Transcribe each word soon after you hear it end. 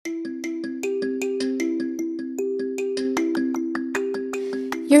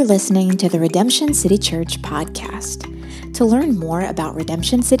You're listening to the Redemption City Church podcast. To learn more about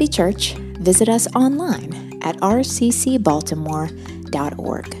Redemption City Church, visit us online at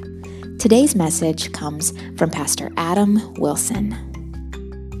rccbaltimore.org. Today's message comes from Pastor Adam Wilson.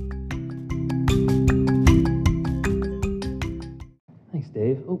 Thanks,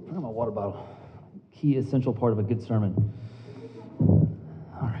 Dave. Oh, bring my water bottle. Key essential part of a good sermon. All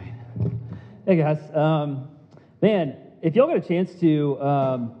right. Hey, guys. If y'all get a chance to,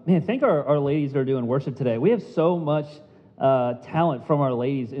 thank our ladies that are doing worship today. We have so much talent from our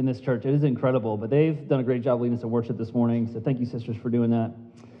ladies in this church. It is incredible, but they've done a great job leading us in worship this morning, so thank you, sisters, for doing that.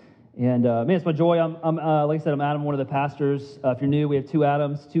 And, it's my joy. I'm like I said, I'm Adam, one of the pastors. If you're new, we have two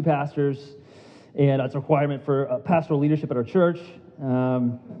Adams, two pastors, and it's a requirement for pastoral leadership at our church.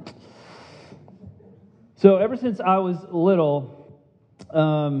 So ever since I was little,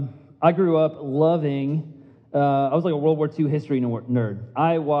 I grew up loving... I was like a World War II history nerd.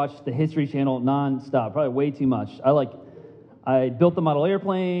 I watched the History Channel nonstop, probably way too much. I built the model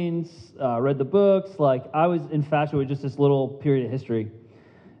airplanes, read the books. I was infatuated with just this little period of history.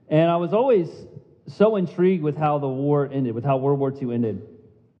 And I was always so intrigued with how the war ended, with how World War II ended.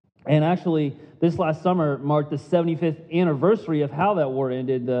 And actually, this last summer marked the 75th anniversary of how that war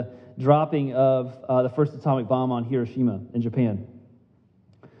ended, the dropping of the first atomic bomb on Hiroshima in Japan.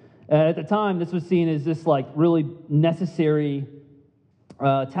 At the time, this was seen as this really necessary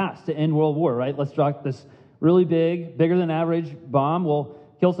task to end World War, right? Let's drop this really bigger than average bomb. We'll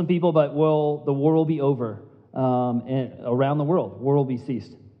kill some people, but the war will be over and around the world. War will be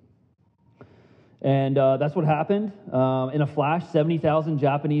ceased. And that's what happened. In a flash, 70,000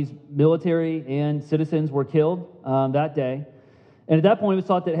 Japanese military and citizens were killed that day. And at that point, it was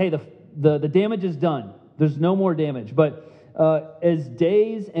thought that, hey, the damage is done. There's no more damage. But as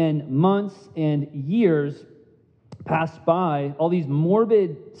days and months and years passed by, all these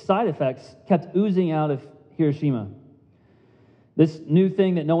morbid side effects kept oozing out of Hiroshima. This new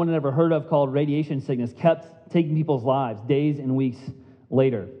thing that no one had ever heard of called radiation sickness kept taking people's lives days and weeks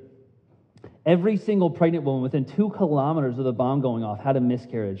later. Every single pregnant woman within 2 kilometers of the bomb going off had a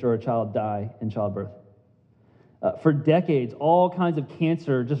miscarriage or a child die in childbirth. For decades, all kinds of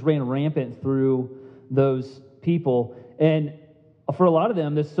cancer just ran rampant through those people. And for a lot of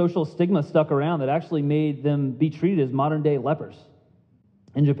them, this social stigma stuck around that actually made them be treated as modern-day lepers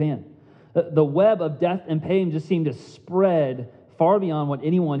in Japan. The web of death and pain just seemed to spread far beyond what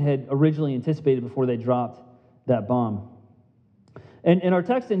anyone had originally anticipated before they dropped that bomb. And in our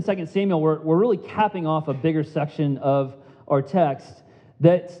text in 2 Samuel, we're really capping off a bigger section of our text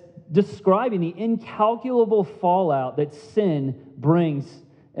that's describing the incalculable fallout that sin brings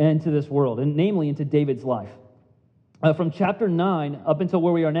into this world, and namely into David's life. From chapter 9 up until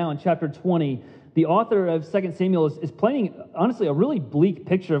where we are now in chapter 20, the author of 2 Samuel is painting, honestly, a really bleak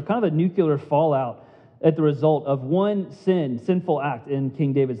picture of kind of a nuclear fallout at the result of one sinful act in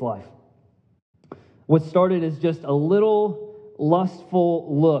King David's life. What started as just a little lustful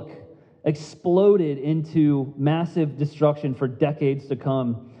look exploded into massive destruction for decades to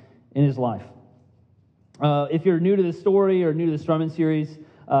come in his life. If you're new to this story or new to the sermon series,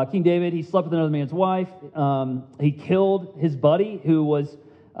 King David, he slept with another man's wife. He killed his buddy, who was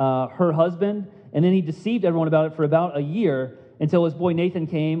her husband, and then he deceived everyone about it for about a year until his boy Nathan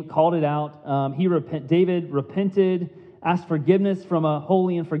came, called it out. David repented, asked forgiveness from a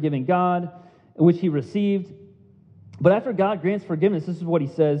holy and forgiving God, which he received. But after God grants forgiveness, this is what he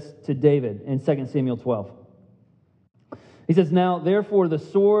says to David in 2 Samuel 12. He says, "Now, therefore, the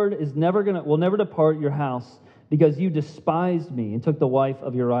sword will never depart your house, because you despised me and took the wife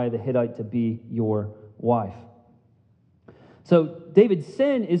of Uriah the Hittite to be your wife." So David's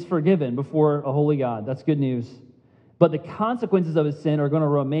sin is forgiven before a holy God. That's good news. But the consequences of his sin are going to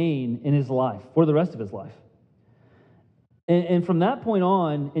remain in his life for the rest of his life. And from that point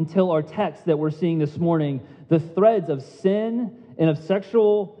on until our text that we're seeing this morning, the threads of sin and of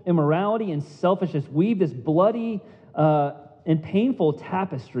sexual immorality and selfishness weave this bloody and painful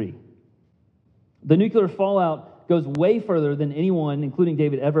tapestry. The nuclear fallout goes way further than anyone, including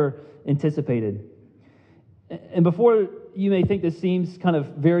David, ever anticipated. And before you may think this seems kind of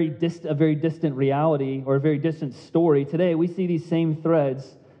a very distant reality or a very distant story, today we see these same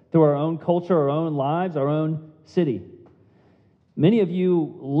threads through our own culture, our own lives, our own city. Many of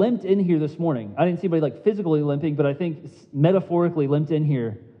you limped in here this morning. I didn't see anybody physically limping, but I think metaphorically limped in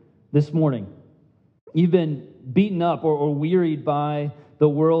here this morning. You've been beaten up or wearied by the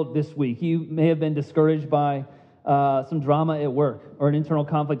world this week. You may have been discouraged by some drama at work or an internal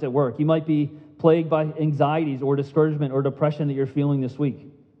conflict at work. You might be plagued by anxieties or discouragement or depression that you're feeling this week.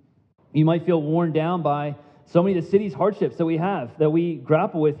 You might feel worn down by so many of the city's hardships that we have, that we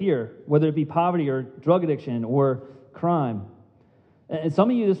grapple with here, whether it be poverty or drug addiction or crime. And some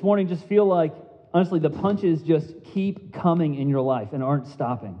of you this morning just feel like, honestly, the punches just keep coming in your life and aren't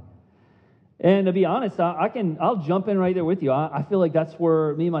stopping. And to be honest, I'll jump in right there with you. I feel like that's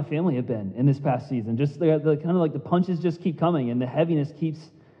where me and my family have been in this past season. Just the kind of like the punches just keep coming and the heaviness keeps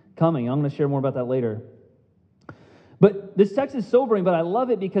coming. I'm going to share more about that later. But this text is sobering, but I love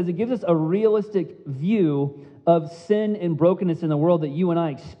it because it gives us a realistic view of sin and brokenness in the world that you and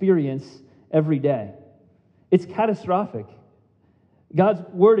I experience every day. It's catastrophic. God's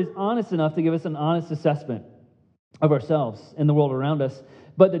word is honest enough to give us an honest assessment of ourselves and the world around us.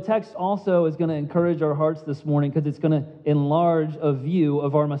 But the text also is going to encourage our hearts this morning because it's going to enlarge a view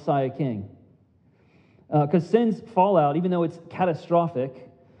of our Messiah King. Because sin's fallout, even though it's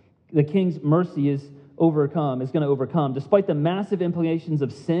catastrophic, the King's mercy is going to overcome. Despite the massive implications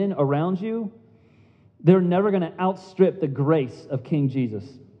of sin around you, they're never going to outstrip the grace of King Jesus.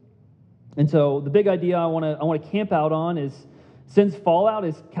 And so the big idea I want to camp out on is sin's fallout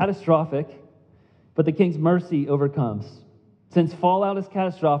is catastrophic, but the King's mercy overcomes. Since fallout is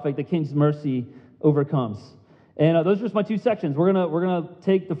catastrophic, the King's mercy overcomes. And those are just my two sections. We're gonna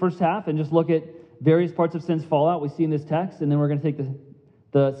take the first half and just look at various parts of sin's fallout we see in this text, and then we're gonna take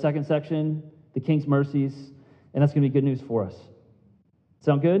the second section, the King's mercies, and that's gonna be good news for us.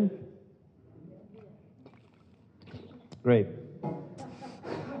 Sound good? Great.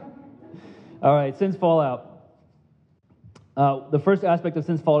 All right, sin's fallout. The first aspect of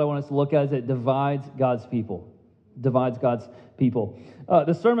sin's fallout I want us to look at is it divides God's people. Divides God's people.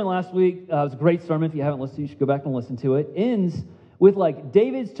 The sermon last week was a great sermon. If you haven't listened, you should go back and listen to it. Ends with like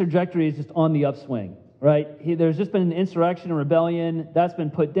David's trajectory is just on the upswing, right? There's just been an insurrection and rebellion that's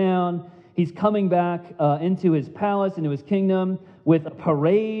been put down. He's coming back into his palace, into his kingdom with a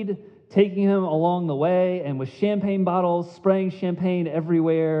parade taking him along the way, and with champagne bottles spraying champagne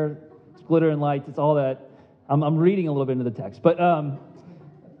everywhere, it's glitter and lights. It's all that. I'm reading a little bit into the text, but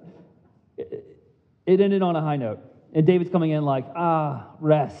it ended on a high note. And David's coming in like,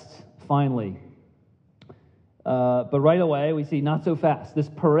 rest, finally. But right away, we see not so fast. This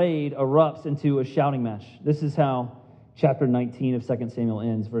parade erupts into a shouting match. This is how chapter 19 of 2 Samuel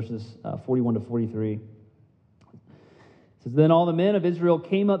ends, verses 41 to 43. It says, Then all the men of Israel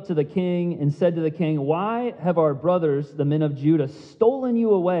came up to the king and said to the king, Why have our brothers, the men of Judah, stolen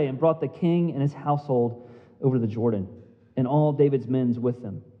you away and brought the king and his household over the Jordan, and all David's men with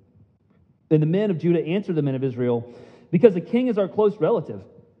them? Then the men of Judah answered the men of Israel, Because the king is our close relative.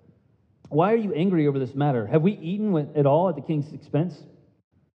 Why are you angry over this matter? Have we eaten at all at the king's expense?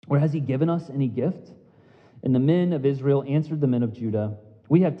 Or has he given us any gift? And the men of Israel answered the men of Judah,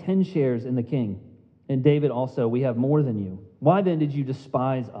 We have 10 shares in the king, and David also, we have more than you. Why then did you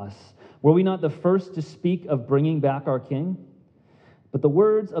despise us? Were we not the first to speak of bringing back our king? But the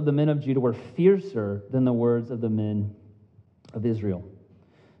words of the men of Judah were fiercer than the words of the men of Israel.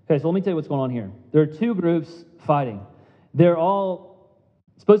 Okay, so let me tell you what's going on here. There are two groups fighting. They're all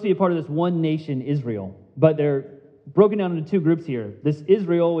supposed to be a part of this one nation, Israel, but they're broken down into two groups here. This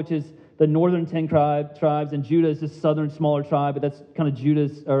Israel, which is the northern 10 tribes, and Judah is this southern smaller tribe, but that's kind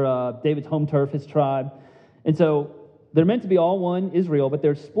of David's home turf, his tribe. And so they're meant to be all one Israel, but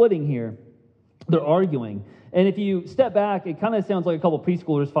they're splitting here. They're arguing. And if you step back, it kind of sounds like a couple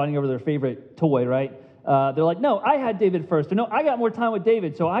preschoolers fighting over their favorite toy, right? They're like, no, I had David first. Or no, I got more time with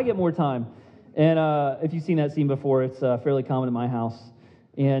David, so I get more time. And if you've seen that scene before, it's fairly common in my house.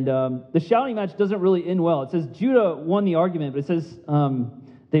 And the shouting match doesn't really end well. It says Judah won the argument, but it says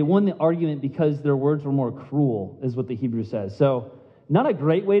they won the argument because their words were more cruel, is what the Hebrew says. So not a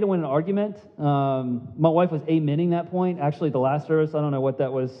great way to win an argument. My wife was amening that point, actually, at the last service. I don't know what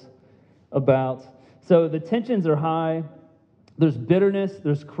that was about. So the tensions are high. There's bitterness.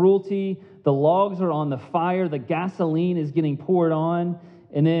 There's cruelty. The logs are on the fire. The gasoline is getting poured on.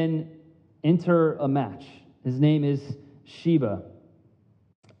 And then enter a match. His name is Sheba.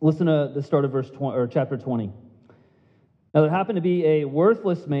 Listen to the start of verse 20, or chapter 20. Now, there happened to be a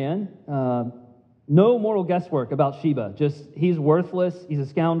worthless man. No moral guesswork about Sheba. Just, he's worthless. He's a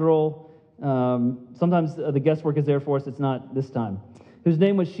scoundrel. Sometimes the guesswork is there for us. It's not this time. Whose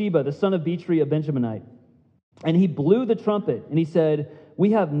name was Sheba, the son of Bichri, a Benjaminite. And he blew the trumpet, and he said,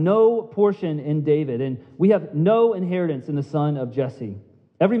 We have no portion in David, and we have no inheritance in the son of Jesse.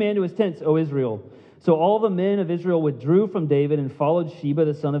 Every man to his tents, O Israel. So all the men of Israel withdrew from David and followed Sheba,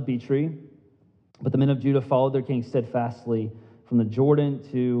 the son of Bichri. But the men of Judah followed their king steadfastly from the Jordan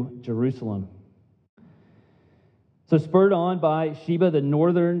to Jerusalem. So spurred on by Sheba, the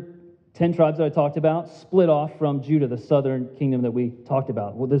northern 10 tribes that I talked about split off from Judah, the southern kingdom that we talked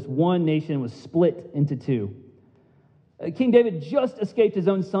about. Well, this one nation was split into two. King David just escaped his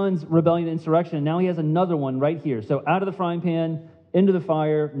own son's rebellion and insurrection, and now he has another one right here. So out of the frying pan, into the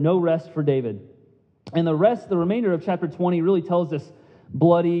fire, no rest for David. And the remainder of chapter 20 really tells this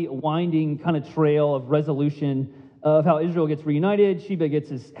bloody, winding kind of trail of resolution of how Israel gets reunited, Sheba gets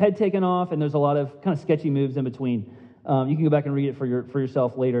his head taken off, and there's a lot of kind of sketchy moves in between. You can go back and read it for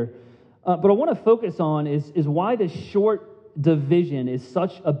yourself later. But I want to focus on is why this short division is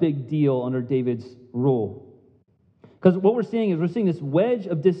such a big deal under David's rule. Because what we're seeing this wedge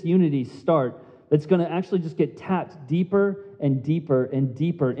of disunity start that's going to actually just get tapped deeper and deeper and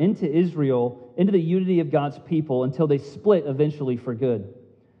deeper into Israel, into the unity of God's people until they split eventually for good.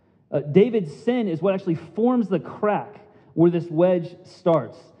 David's sin is what actually forms the crack where this wedge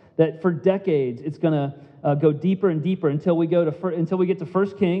starts. That for decades it's going to go deeper and deeper until we get to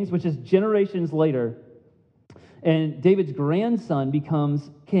 1 Kings, which is generations later, and David's grandson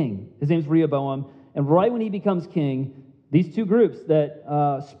becomes king. His name's Rehoboam, and right when he becomes king, these two groups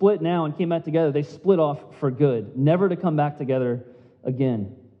that split now and came back together, they split off for good, never to come back together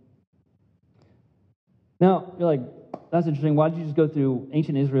again. Now, you're like, that's interesting. Why did you just go through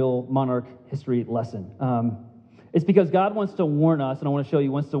ancient Israel monarch history lesson? It's because God wants to warn us, and I want to show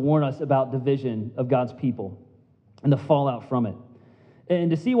you, wants to warn us about division of God's people and the fallout from it.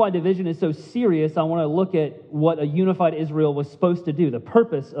 And to see why division is so serious, I want to look at what a unified Israel was supposed to do, the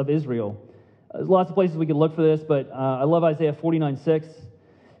purpose of Israel. There's lots of places we could look for this, but I love Isaiah 49:6.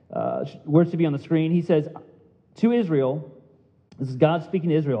 Words should be on the screen. He says, to Israel, this is God speaking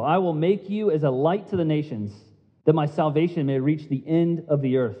to Israel, I will make you as a light to the nations, that my salvation may reach the end of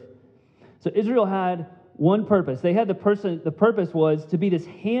the earth. So Israel had one purpose. They had the purpose was to be this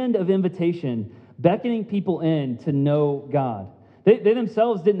hand of invitation, beckoning people in to know God. They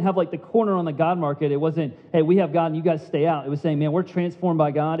themselves didn't have like the corner on the God market. It wasn't, hey, we have God and you guys stay out. It was saying, man, we're transformed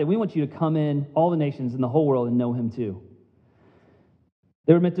by God and we want you to come in, all the nations in the whole world, and know him too.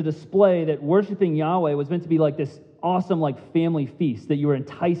 They were meant to display that worshiping Yahweh was meant to be like this awesome like family feast that you were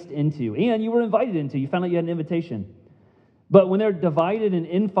enticed into and you were invited into. You found out you had an invitation. But when they're divided and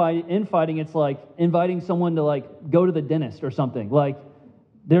infighting, it's like inviting someone to like go to the dentist or something. Like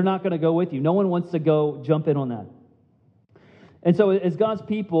they're not going to go with you. No one wants to go jump in on that. And so as God's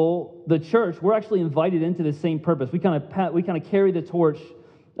people, the church, we're actually invited into the same purpose. We kind of carry the torch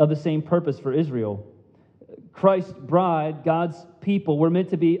of the same purpose for Israel. Christ's bride, God's people, we're meant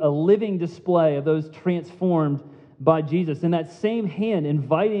to be a living display of those transformed by Jesus. And that same hand,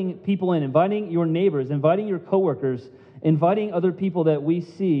 inviting people in, inviting your neighbors, inviting your coworkers, inviting other people that we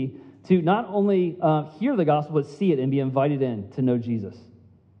see to not only hear the gospel, but see it and be invited in to know Jesus.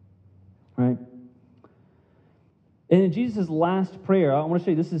 Right? And in Jesus' last prayer, I want to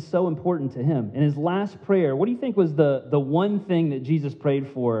show you this is so important to him. In his last prayer, what do you think was the one thing that Jesus prayed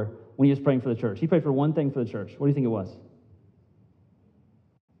for when he was praying for the church? He prayed for one thing for the church. What do you think it was?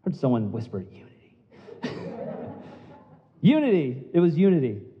 I heard someone whisper, unity. Unity. It was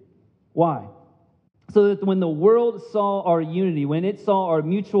unity. Why? So that when the world saw our unity, when it saw our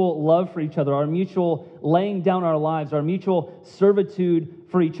mutual love for each other, our mutual laying down our lives, our mutual servitude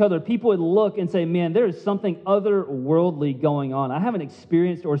for each other, people would look and say, man, there is something otherworldly going on. I haven't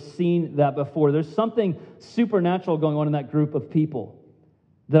experienced or seen that before. There's something supernatural going on in that group of people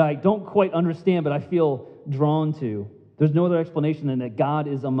that I don't quite understand, but I feel drawn to. There's no other explanation than that God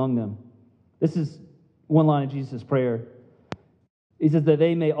is among them. This is one line of Jesus' prayer. He says that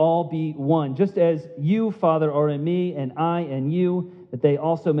they may all be one, just as you, Father, are in me, and I in you, that they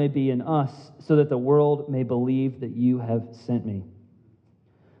also may be in us, so that the world may believe that you have sent me.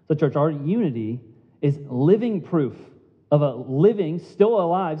 So, church, our unity is living proof of a living, still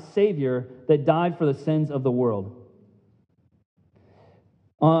alive Savior that died for the sins of the world.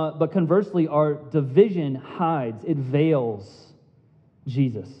 But conversely, our division hides, it veils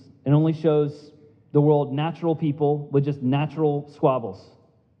Jesus. It only shows the world natural people with just natural squabbles,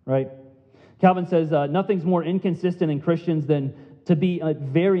 right? Calvin says, nothing's more inconsistent in Christians than to be at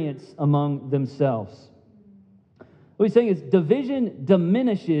variance among themselves. What he's saying is division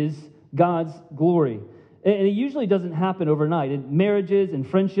diminishes God's glory. And it usually doesn't happen overnight. In marriages and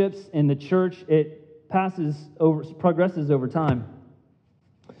friendships in the church, it progresses over time.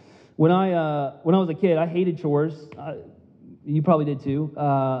 When I was a kid, I hated chores. You probably did too.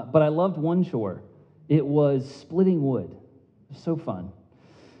 But I loved one chore. It was splitting wood. It was so fun.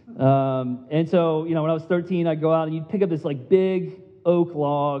 And so, when I was 13, I'd go out and you'd pick up this like big oak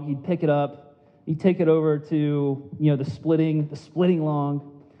log. You'd pick it up. You'd take it over to, the splitting log.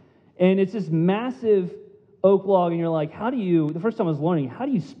 And it's this massive oak log and you're like, the first time I was learning, how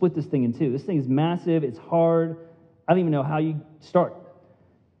do you split this thing in two? This thing is massive, it's hard. I don't even know how you start.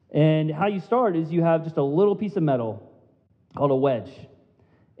 And how you start is you have just a little piece of metal called a wedge.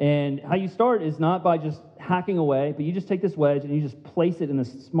 And how you start is not by just hacking away, but you just take this wedge and you just place it in the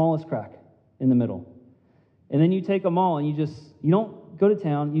smallest crack in the middle. And then you take them all and you don't go to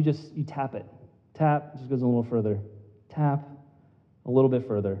town, you tap it. Tap, just goes a little further. Tap, a little bit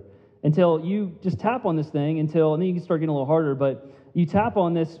further. Until you just tap on this thing and then you can start getting a little harder, but you tap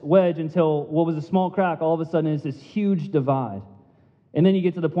on this wedge until what was a small crack all of a sudden is this huge divide. And then you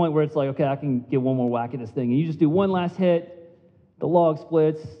get to the point where it's like, okay, I can get one more whack at this thing. And you just do one last hit, the log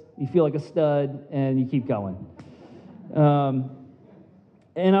splits, you feel like a stud, and you keep going.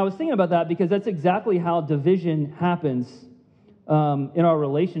 And I was thinking about that because that's exactly how division happens in our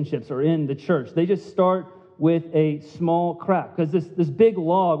relationships or in the church. They just start with a small crack because this big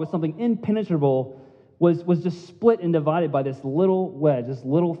log with something impenetrable was just split and divided by this little wedge, this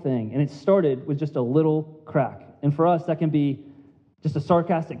little thing. And it started with just a little crack. And for us, that can be just a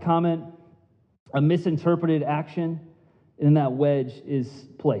sarcastic comment, a misinterpreted action, and then that wedge is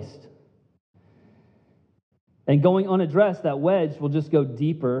placed. And going unaddressed, that wedge will just go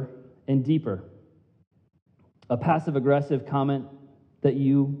deeper and deeper. A passive-aggressive comment that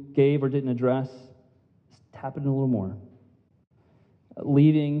you gave or didn't address, just tap it in a little more.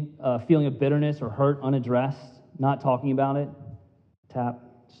 Leaving a feeling of bitterness or hurt unaddressed, not talking about it, tap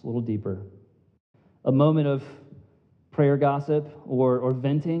just a little deeper. A moment of prayer gossip or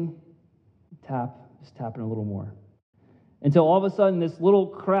venting, just tap it a little more. Until all of a sudden, this little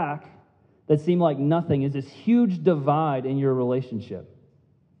crack that seemed like nothing is this huge divide in your relationship.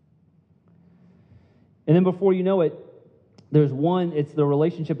 And then before you know it, the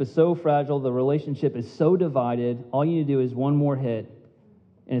relationship is so fragile, the relationship is so divided, all you need to do is one more hit,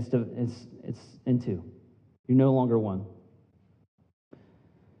 and it's in two. You're no longer one.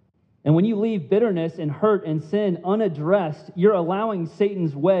 And when you leave bitterness and hurt and sin unaddressed, you're allowing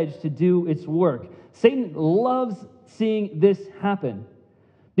Satan's wedge to do its work. Satan loves seeing this happen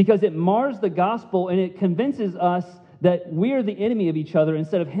because it mars the gospel and it convinces us that we're the enemy of each other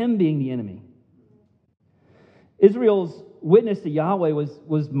instead of him being the enemy. Israel's witness to Yahweh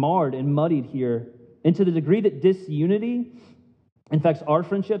was marred and muddied here, and to the degree that disunity infects our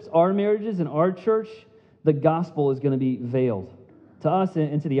friendships, our marriages, and our church, the gospel is going to be veiled to us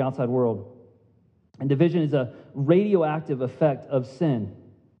and to the outside world. And division is a radioactive effect of sin.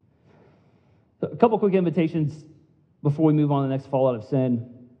 So a couple quick invitations before we move on to the next fallout of sin.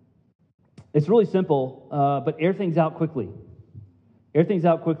 It's really simple, but air things out quickly. Air things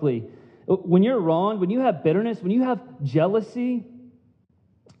out quickly. When you're wronged, when you have bitterness, when you have jealousy,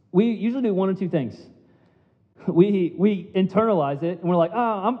 we usually do one or two things. We internalize it, and we're like,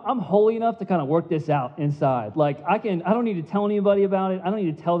 I'm holy enough to kind of work this out inside. Like, I don't need to tell anybody about it. I don't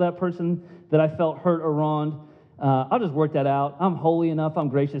need to tell that person that I felt hurt or wronged. I'll just work that out. I'm holy enough. I'm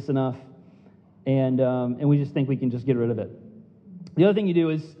gracious enough. And we just think we can just get rid of it. The other thing you do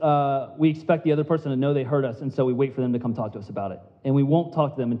is we expect the other person to know they hurt us, and so we wait for them to come talk to us about it. And we won't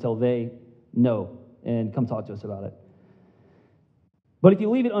talk to them until they know and come talk to us about it. But if you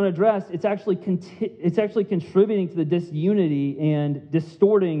leave it unaddressed, it's actually contributing to the disunity and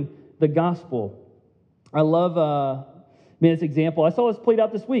distorting the gospel. I love this example. I saw this played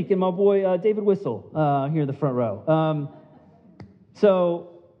out this week in my boy David Whistle here in the front row.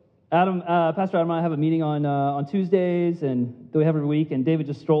 So Pastor Adam and I have a meeting on Tuesdays, and that we have every week, and David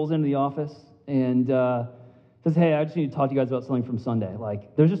just strolls into the office and says, hey, I just need to talk to you guys about something from Sunday.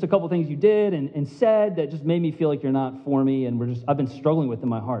 Like, there's just a couple things you did and said that just made me feel like you're not for me, and I've been struggling with in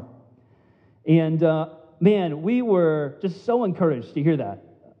my heart. And man, we were just so encouraged to hear that.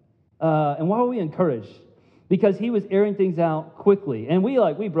 And why were we encouraged? Because he was airing things out quickly, and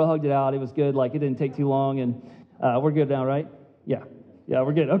we bro-hugged it out. It was good. Like, it didn't take too long, and we're good now, right? Yeah,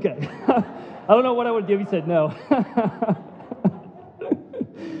 we're good. Okay. I don't know what I would do if he said no.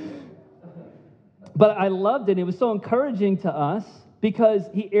 But I loved it. It was so encouraging to us because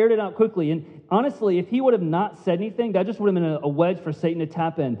he aired it out quickly. And honestly, if he would have not said anything, that just would have been a wedge for Satan to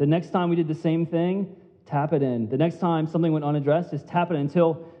tap in. The next time we did the same thing, tap it in. The next time something went unaddressed, just tap it in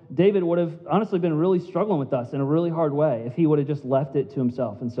until David would have honestly been really struggling with us in a really hard way if he would have just left it to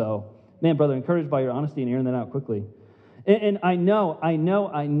himself. And so, man, brother, encouraged by your honesty and airing that out quickly. And I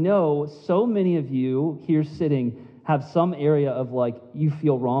know so many of you here sitting have some area of like you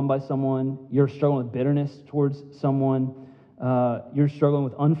feel wronged by someone, you're struggling with bitterness towards someone, you're struggling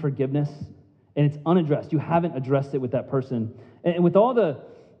with unforgiveness, and it's unaddressed. You haven't addressed it with that person. And with all the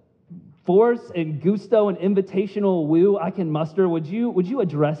force and gusto and invitational woo I can muster, would you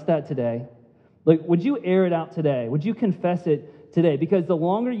address that today? Like, would you air it out today? Would you confess it today? Because the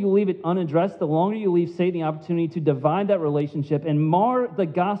longer you leave it unaddressed, the longer you leave Satan the opportunity to divide that relationship and mar the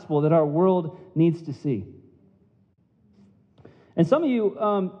gospel that our world needs to see. And some of you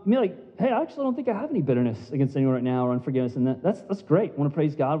may be like, hey, I actually don't think I have any bitterness against anyone right now or unforgiveness. And that's great. I want to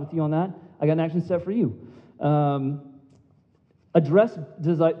praise God with you on that. I got an action step for you. Address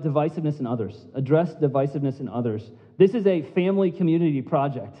divisiveness in others. Address divisiveness in others. This is a family community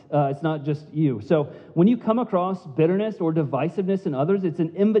project. It's not just you. So when you come across bitterness or divisiveness in others, it's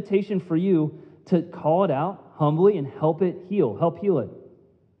an invitation for you to call it out humbly and help heal it.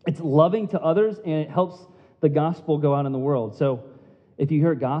 It's loving to others, and it helps the gospel go out in the world. So if you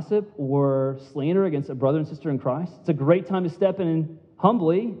hear gossip or slander against a brother and sister in Christ, it's a great time to step in and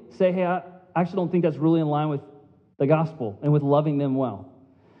humbly say, hey, I actually don't think that's really in line with the gospel and with loving them well.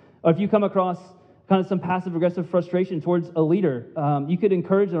 Or if you come across kind of some passive-aggressive frustration towards a leader, you could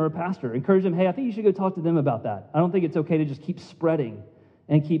encourage them, or a pastor, encourage them, hey, I think you should go talk to them about that. I don't think it's okay to just keep spreading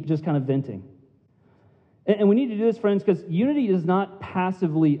and keep just kind of venting. And we need to do this, friends, because unity does not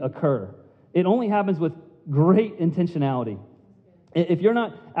passively occur. It only happens with great intentionality. If you're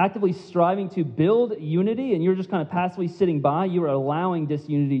not actively striving to build unity and you're just kind of passively sitting by, you are allowing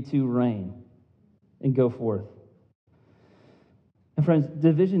disunity to reign and go forth. And friends,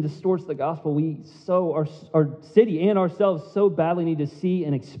 division distorts the gospel we our city and ourselves so badly need to see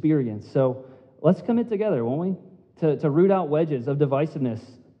and experience. So let's commit together, won't we? To root out wedges of divisiveness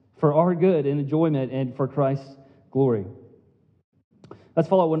for our good and enjoyment and for Christ's glory. That's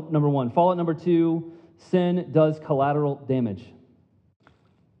fallout number one. Fallout number two, sin does collateral damage.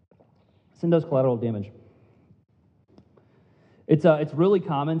 Sin does collateral damage. It's really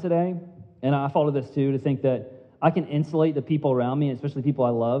common today, and I follow this too, to think that I can insulate the people around me, especially people I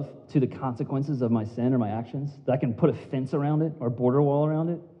love, to the consequences of my sin or my actions. That I can put a fence around it or border wall around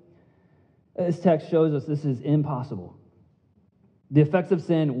it. This text shows us this is impossible. The effects of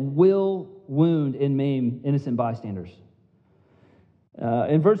sin will wound and maim innocent bystanders.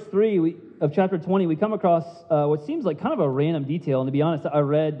 In verse 3 of chapter 20, we come across what seems like kind of a random detail. And to be honest,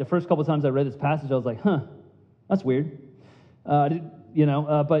 the first couple times I read this passage, I was like, that's weird.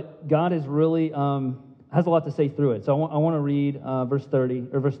 But God is really has a lot to say through it. So I want to read verse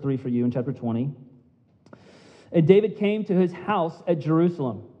 3 for you in chapter 20. And David came to his house at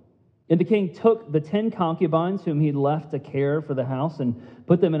Jerusalem. And the king took the 10 concubines whom he had left to care for the house and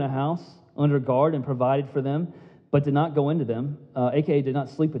put them in a house under guard and provided for them, but did not go into them, aka did not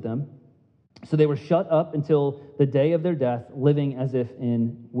sleep with them. So they were shut up until the day of their death, living as if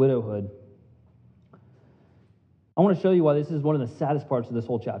in widowhood. I want to show you why this is one of the saddest parts of this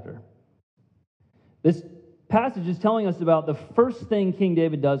whole chapter. This passage is telling us about the first thing King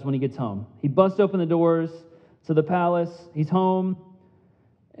David does when he gets home. He busts open the doors to the palace. He's home.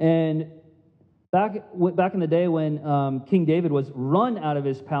 And back in the day when King David was run out of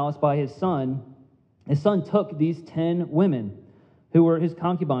his palace by his son took these 10 women who were his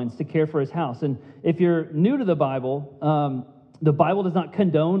concubines to care for his house. And if you're new to the Bible does not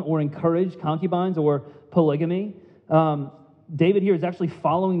condone or encourage concubines or polygamy. David here is actually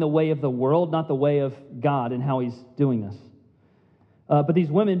following the way of the world, not the way of God, and how he's doing this. But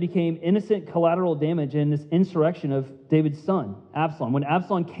these women became innocent collateral damage in this insurrection of David's son, Absalom. When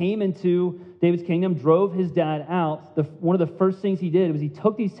Absalom came into David's kingdom, drove his dad out, one of the first things he did was he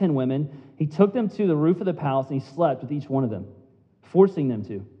took these 10 women, he took them to the roof of the palace, and he slept with each one of them, forcing them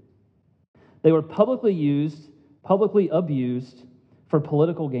to. They were publicly abused for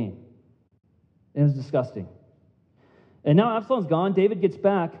political gain. It was disgusting. And now Absalom's gone, David gets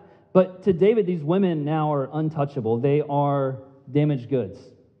back, but to David, these women now are untouchable. They are damaged goods.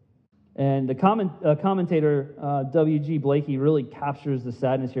 And the commentator, W.G. Blakey, really captures the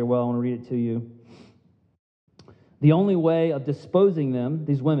sadness here well. I want to read it to you. The only way of disposing them,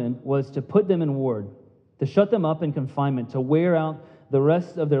 these women, was to put them in ward, to shut them up in confinement, to wear out the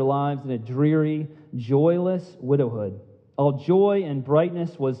rest of their lives in a dreary, joyless widowhood. All joy and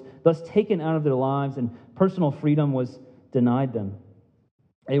brightness was thus taken out of their lives, and personal freedom was denied them.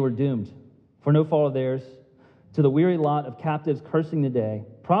 They were doomed, for no fault of theirs, to the weary lot of captives cursing the day,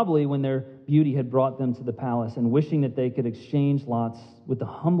 probably when their beauty had brought them to the palace, and wishing that they could exchange lots with the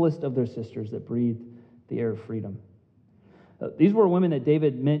humblest of their sisters that breathed the air of freedom. These were women that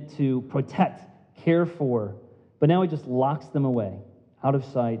David meant to protect, care for, but now he just locks them away, out of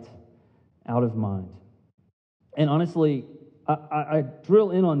sight, out of mind. And honestly, I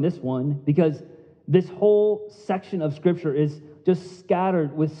drill in on this one because this whole section of Scripture is just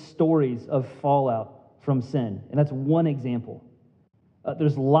scattered with stories of fallout from sin. And that's one example.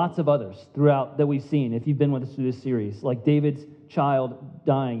 There's lots of others throughout that we've seen, if you've been with us through this series, like David's child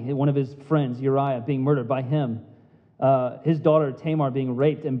dying, one of his friends, Uriah, being murdered by him, his daughter Tamar being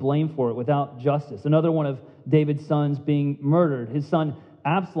raped and blamed for it without justice, another one of David's sons being murdered, his son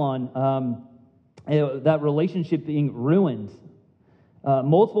Absalom, that relationship being ruined,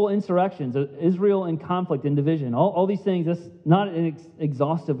 multiple insurrections, Israel in conflict and division, all these things. That's not an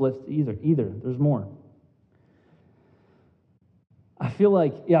exhaustive list either. There's more. I feel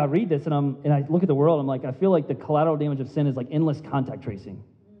like, I read this and I look at the world, I'm like, I feel like the collateral damage of sin is like endless contact tracing.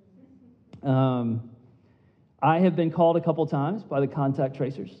 I have been called a couple times by the contact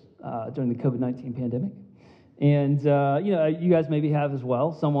tracers during the COVID-19 pandemic. And, you guys maybe have as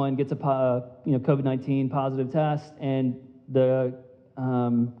well. Someone gets a COVID-19 positive test, and the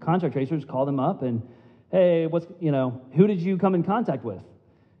contact tracers call them up and, hey, who did you come in contact with?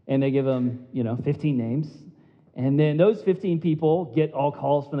 And they give them, 15 names. And then those 15 people get all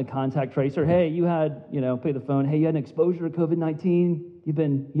calls from the contact tracer. Hey, you had, pick the phone. Hey, you had an exposure to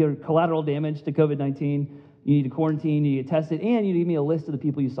COVID-19. You're collateral damage to COVID-19. You need to quarantine, you need to get tested, and you need me a list of the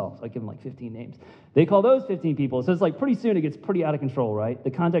people you saw. So I give them 15 names. They call those 15 people. So it's pretty soon it gets pretty out of control, right?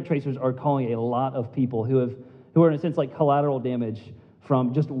 The contact tracers are calling a lot of people who are in a sense like collateral damage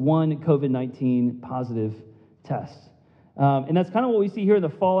from just one COVID-19 positive test. And that's kind of what we see here in the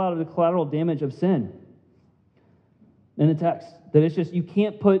fallout of the collateral damage of sin in the text. That it's just, you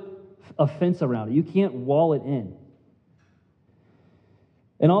can't put a fence around it. You can't wall it in.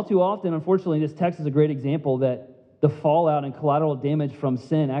 And all too often, unfortunately, this text is a great example that the fallout and collateral damage from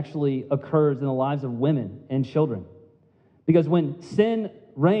sin actually occurs in the lives of women and children. Because when sin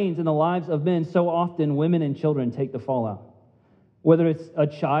reigns in the lives of men, so often women and children take the fallout. Whether it's a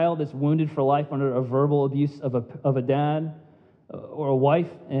child that's wounded for life under a verbal abuse of a dad, or a wife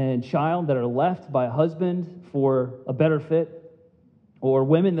and child that are left by a husband for a better fit, or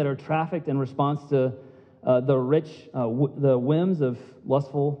women that are trafficked in response to the whims of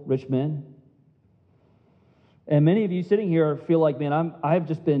lustful rich men. And many of you sitting here feel like, man, I've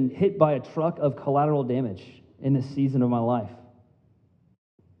just been hit by a truck of collateral damage in this season of my life.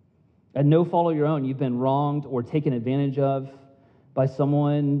 At no fault of your own, you've been wronged or taken advantage of by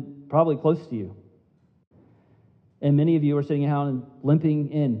someone probably close to you. And many of you are sitting out and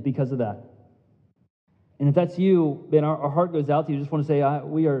limping in because of that. And if that's you, man, our heart goes out to you. Just want to say, I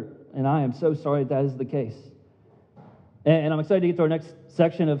am so sorry that is the case. And I'm excited to get to our next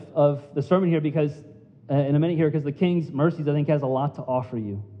section of the sermon here because, in a minute here, because the King's mercies, I think, has a lot to offer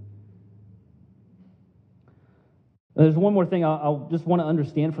you. There's one more thing I'll just want to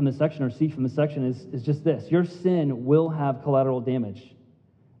understand from this section, or see from this section, is just this. Your sin will have collateral damage.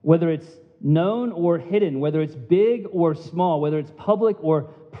 Whether it's known or hidden, whether it's big or small, whether it's public or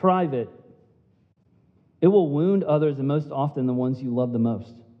private, it will wound others, and most often the ones you love the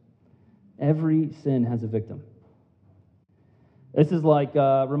most. Every sin has a victim. This is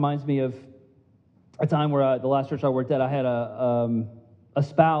reminds me of a time where the last church I worked at, I had a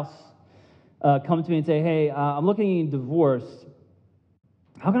spouse come to me and say, hey, I'm looking at divorce.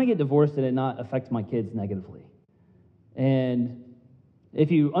 How can I get divorced and it not affect my kids negatively? And if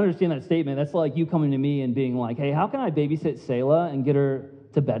you understand that statement, that's like you coming to me and being like, hey, how can I babysit Selah and get her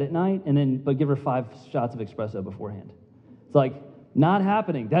to bed at night but give her 5 shots of espresso beforehand? It's like, not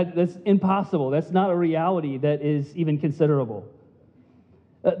happening. That's impossible. That's not a reality that is even considerable.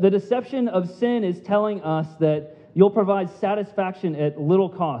 The deception of sin is telling us that you'll provide satisfaction at little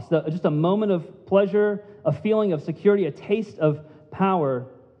cost, just a moment of pleasure, a feeling of security, a taste of power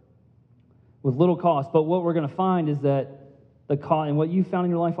with little cost. But what we're going to find is that the cost, and what you found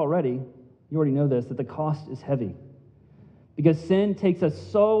in your life already, you already know this, that the cost is heavy. Because sin takes us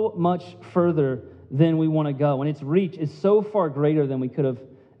so much further than we want to go, and its reach is so far greater than we could have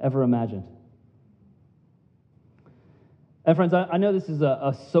ever imagined. And friends, I know this is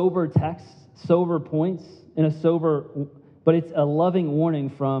a sober text, sober points, but it's a loving warning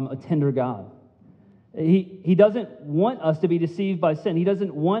from a tender God. He doesn't want us to be deceived by sin. He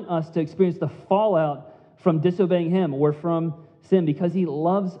doesn't want us to experience the fallout from disobeying Him or from sin, because He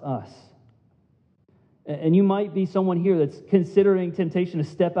loves us. And you might be someone here that's considering temptation to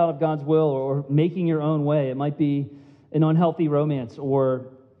step out of God's will or making your own way. It might be an unhealthy romance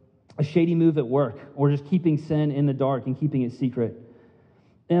or a shady move at work or just keeping sin in the dark and keeping it secret.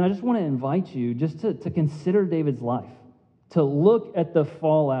 And I just want to invite you just to consider David's life, to look at the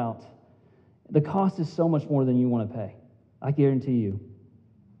fallout. The cost is so much more than you want to pay. I guarantee you.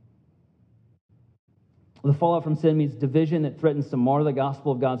 The fallout from sin means division that threatens to mar the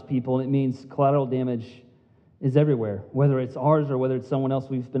gospel of God's people, and it means collateral damage is everywhere, whether it's ours or whether it's someone else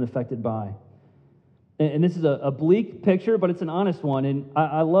we've been affected by. And this is a bleak picture, but it's an honest one. And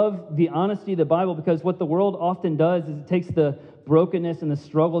I love the honesty of the Bible, because what the world often does is it takes the brokenness and the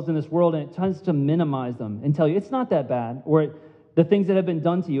struggles in this world and it tries to minimize them and tell you it's not that bad, or the things that have been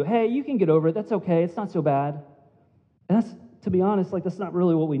done to you. Hey, you can get over it. That's okay. It's not so bad. And that's, to be honest, that's not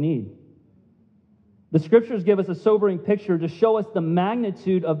really what we need. The scriptures give us a sobering picture to show us the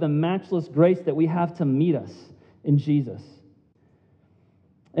magnitude of the matchless grace that we have to meet us in Jesus.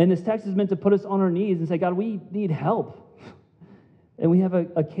 And this text is meant to put us on our knees and say, God, we need help. And we have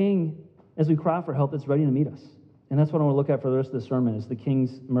a king, as we cry for help, that's ready to meet us. And that's what I want to look at for the rest of the sermon, is the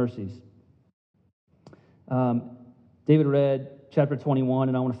king's mercies. David read chapter 21,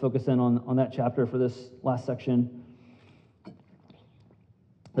 and I want to focus in on that chapter for this last section.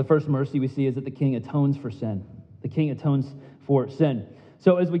 The first mercy we see is that the king atones for sin. The king atones for sin.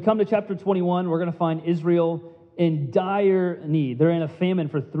 So as we come to chapter 21, we're going to find Israel in dire need. They're in a famine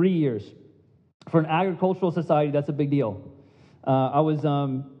for 3 years. For an agricultural society, that's a big deal. I was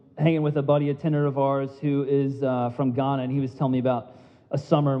hanging with a buddy, a tenor of ours, who is from Ghana, and he was telling me about a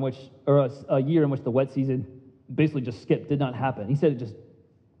summer in which, or a year in which the wet season basically just skipped, did not happen. He said it just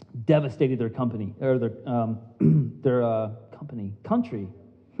devastated their company, or their country.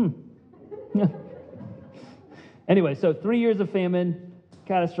 Anyway, so 3 years of famine,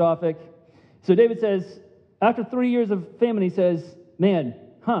 catastrophic. So David says, after 3 years of famine, he says, man,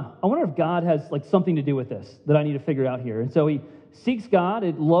 I wonder if God has like something to do with this that I need to figure out here. And so he seeks God,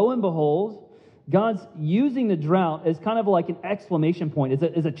 and lo and behold, God's using the drought as kind of like an exclamation point,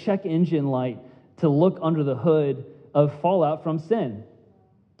 as a check engine light to look under the hood of fallout from sin.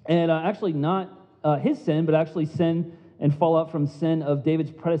 And actually not his sin, but actually sin and fallout from sin of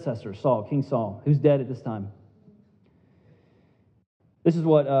David's predecessor, Saul, King Saul, who's dead at this time. This is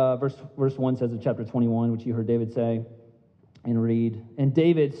what verse 1 says of chapter 21, which you heard David say and read. And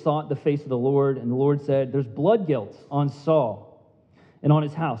David sought the face of the Lord, and the Lord said, there's blood guilt on Saul and on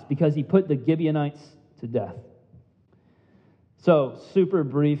his house, because he put the Gibeonites to death. So, super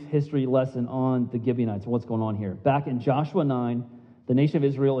brief history lesson on the Gibeonites, what's going on here. Back in Joshua 9, the nation of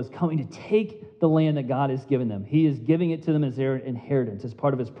Israel is coming to take the land that God has given them. He is giving it to them as their inheritance, as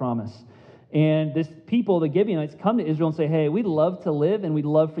part of his promise. And this people, the Gibeonites, come to Israel and say, hey, we'd love to live and we'd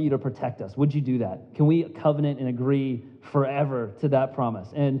love for you to protect us. Would you do that? Can we covenant and agree forever to that promise?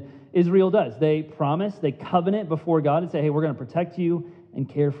 And Israel does. They promise, they covenant before God and say, hey, we're going to protect you and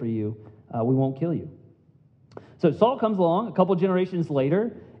care for you. We won't kill you. So Saul comes along a couple generations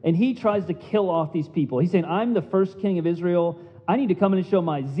later, and he tries to kill off these people. He's saying, I'm the first king of Israel. I need to come in and show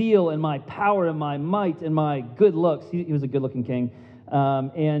my zeal and my power and my might and my good looks. He was a good-looking king.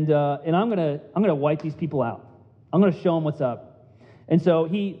 And I'm gonna wipe these people out. I'm gonna show them what's up. And so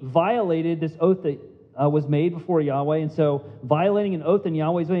he violated this oath that was made before Yahweh. And so violating an oath in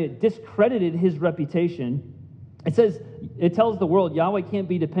Yahweh's way, it discredited his reputation. It tells the world Yahweh can't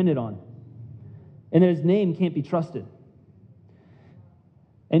be depended on, and that his name can't be trusted.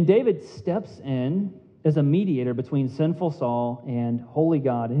 And David steps in as a mediator between sinful Saul and holy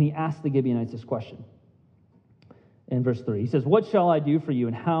God, and he asks the Gibeonites this question. In verse 3, he says, what shall I do for you,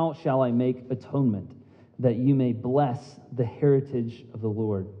 and how shall I make atonement, that you may bless the heritage of the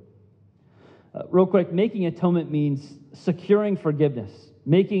Lord? Real quick, making atonement means securing forgiveness,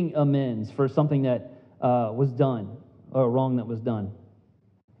 making amends for something that was done, or wrong that was done.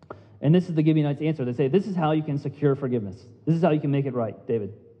 And this is the Gibeonites' answer. They say, this is how you can secure forgiveness. This is how you can make it right,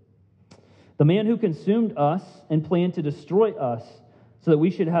 David. The man who consumed us and planned to destroy us so that we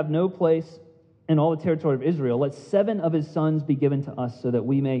should have no place in all the territory of Israel, let 7 of his sons be given to us so that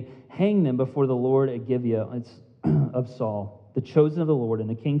we may hang them before the Lord at Gibeah of Saul, the chosen of the Lord. And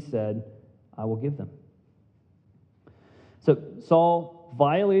the king said, I will give them. So Saul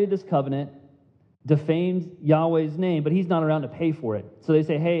violated this covenant, defamed Yahweh's name, but he's not around to pay for it. So they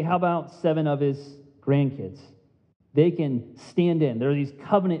say, hey, how about 7 of his grandkids? They can stand in. There are these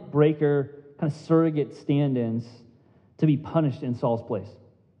covenant breaker, kind of surrogate stand-ins to be punished in Saul's place.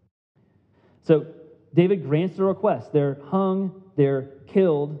 So David grants the request. They're hung, they're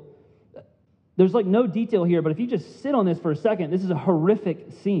killed. There's like no detail here, but if you just sit on this for a second, this is a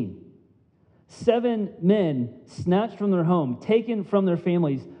horrific scene. 7 men snatched from their home, taken from their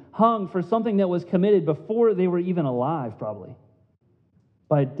families, hung for something that was committed before they were even alive, probably,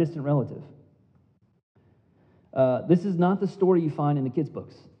 by a distant relative. This is not the story you find in the kids'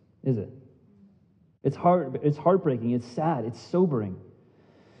 books, is it? It's heartbreaking, it's sad, it's sobering.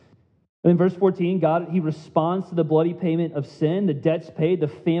 And in verse 14, God, he responds to the bloody payment of sin. The debt's paid, the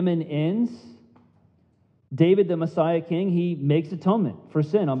famine ends. David, the Messiah king, he makes atonement for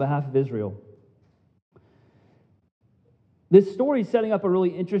sin on behalf of Israel. This story is setting up a really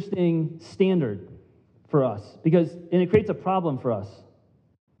interesting standard. for us, and it creates a problem for us.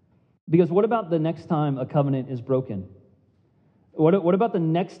 Because what about the next time a covenant is broken? What about the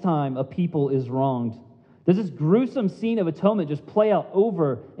next time a people is wronged? Does this gruesome scene of atonement just play out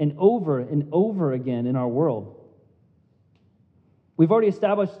over and over and over again in our world? We've already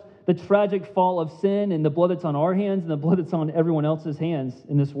established the tragic fall of sin and the blood that's on our hands and the blood that's on everyone else's hands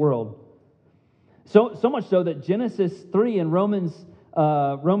in this world. So much so that Genesis 3 and Romans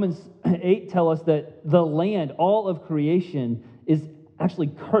 8 tell us that the land, all of creation, is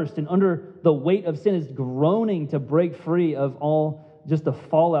actually cursed and under the weight of sin is groaning to break free of all just the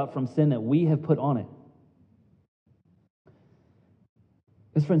fallout from sin that we have put on it.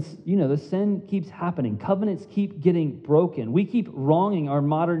 Because friends, the sin keeps happening. Covenants keep getting broken. We keep wronging our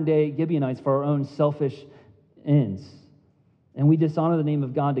modern day Gibeonites for our own selfish ends. And we dishonor the name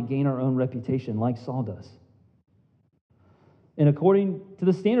of God to gain our own reputation like Saul does. And according to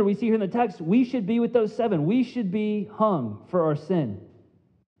the standard we see here in the text, we should be with those 7. We should be hung for our sin.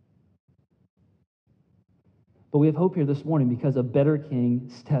 But we have hope here this morning because a better king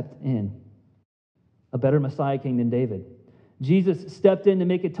stepped in. A better Messiah king than David. Jesus stepped in to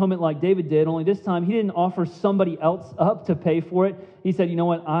make atonement like David did, only this time he didn't offer somebody else up to pay for it. He said, you know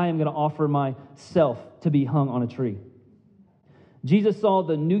what, I am going to offer myself to be hung on a tree. Jesus saw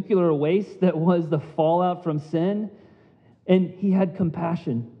the nuclear waste that was the fallout from sin, and he had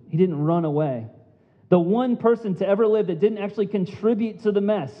compassion. He didn't run away. The one person to ever live that didn't actually contribute to the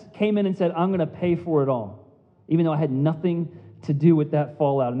mess came in and said, I'm going to pay for it all, even though I had nothing to do with that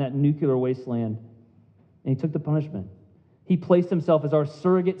fallout and that nuclear wasteland. And he took the punishment. He placed himself as our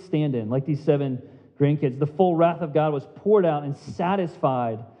surrogate stand-in, like these 7 grandkids. The full wrath of God was poured out and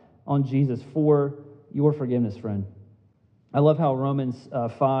satisfied on Jesus for your forgiveness, friend. I love how Romans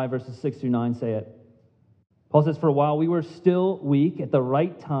 5, verses 6 through 9 say it. Paul says, for while we were still weak, at the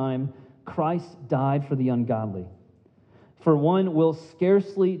right time, Christ died for the ungodly. For one will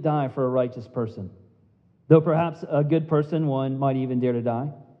scarcely die for a righteous person, though perhaps a good person, one might even dare to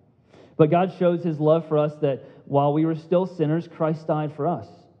die. But God shows his love for us that while we were still sinners, Christ died for us.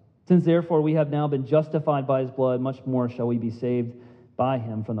 Since therefore we have now been justified by his blood, much more shall we be saved by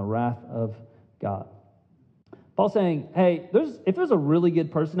him from the wrath of God. Paul's saying, hey, if there's a really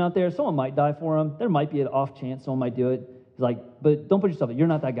good person out there, someone might die for him. There might be an off chance someone might do it. He's like, but don't put yourself in. You're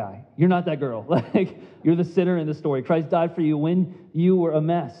not that guy. You're not that girl. Like, you're the sinner in the story. Christ died for you when you were a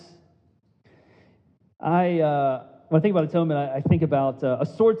mess. When I think about atonement, I think about a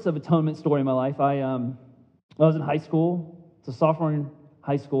sorts of atonement story in my life. When I was in high school, it's a sophomore in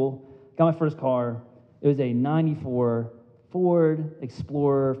high school, got my first car. It was a 94 Ford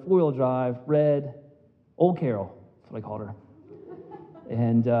Explorer, 4-wheel drive, red, Old Carol. That's what I called her.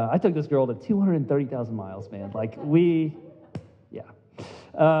 And I took this girl to 230,000 miles, man.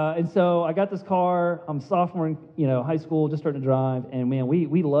 And so I got this car. I'm a sophomore in high school, just starting to drive. And man,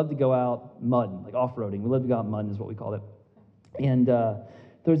 we love to go out mudding, like off-roading. We love to go out mudding is what we called it. And there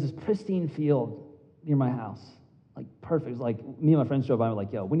was this pristine field near my house, like perfect. It was like me and my friends drove by and were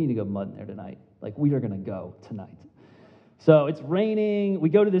like, yo, we need to go mudding there tonight. Like, we are going to go tonight. So it's raining. We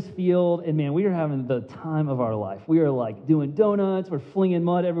go to this field, and man, we are having the time of our life. We are like doing donuts. We're flinging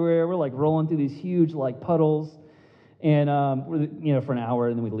mud everywhere. We're like rolling through these huge like puddles. And we're for an hour,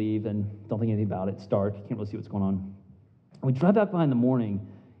 and then we leave and don't think anything about it. It's dark. You can't really see what's going on. And we drive back by in the morning,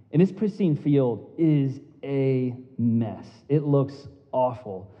 and this pristine field is a mess. It looks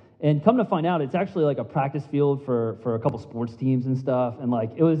awful. And come to find out, it's actually like a practice field for a couple sports teams and stuff. And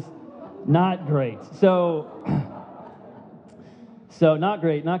like, it was not great. So not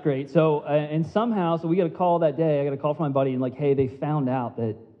great. So, and somehow, we got a call that day. I got a call from my buddy, and like, hey, they found out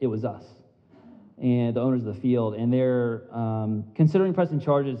that it was us and the owners of the field, and they're considering pressing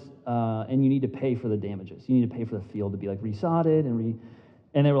charges, and you need to pay for the damages. You need to pay for the field to be like resodded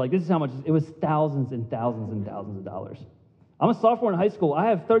and they were like, this is how much. It was thousands and thousands and thousands of dollars. I'm a sophomore in high school. I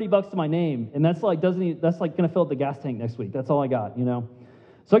have $30 to my name, and that's like going to fill up the gas tank next week. That's all I got,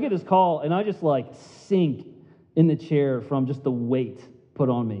 So I get this call, and I just like sink in the chair from just the weight put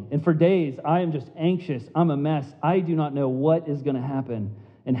on me. And for days, I am just anxious. I'm a mess. I do not know what is going to happen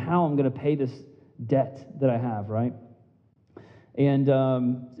and how I'm going to pay this debt that I have, right? And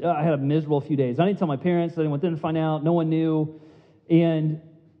I had a miserable few days. I didn't tell my parents. I didn't find out. No one knew. And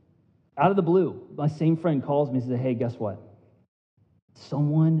out of the blue, my same friend calls me and says, hey, guess what?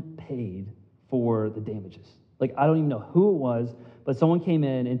 Someone paid for the damages. Like, I don't even know who it was, but someone came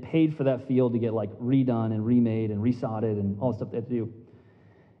in and paid for that field to get like redone and remade and resodded and all the stuff they had to do.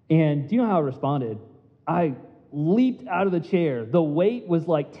 And do you know how I responded? I leaped out of the chair. The weight was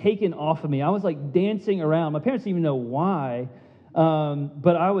like taken off of me. I was like dancing around. My parents didn't even know why.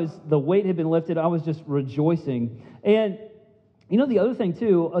 But the weight had been lifted. I was just rejoicing. And the other thing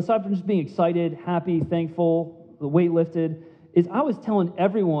too, aside from just being excited, happy, thankful, the weight lifted, is I was telling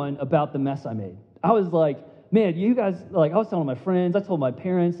everyone about the mess I made. I was like, man, you guys, I was telling my friends, I told my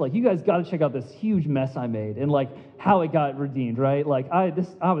parents, you guys got to check out this huge mess I made and how it got redeemed, right? I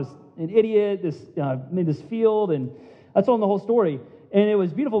was an idiot, made this field, and I told them the whole story. And it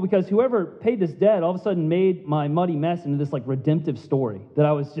was beautiful because whoever paid this debt all of a sudden made my muddy mess into this redemptive story that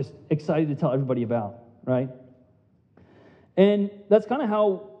I was just excited to tell everybody about, right? And that's kind of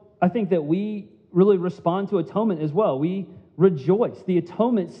how I think that we really respond to atonement as well. We rejoice. The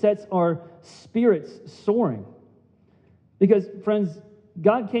atonement sets our spirits soaring. Because, friends,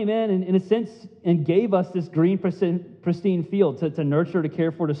 God came in a sense, and gave us this green, pristine field to nurture, to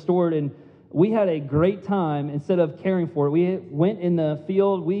care for, to store it. And we had a great time instead of caring for it. We went in the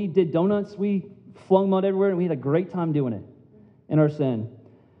field, we did donuts, we flung mud everywhere, and we had a great time doing it in our sin.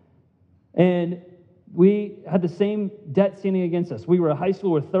 And we had the same debt standing against us. We were a high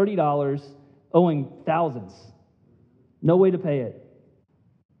school with $30 owing thousands. No way to pay it.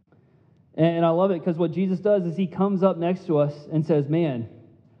 And I love it because what Jesus does is he comes up next to us and says, man,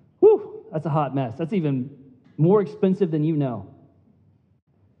 whew, that's a hot mess. That's even more expensive than you know.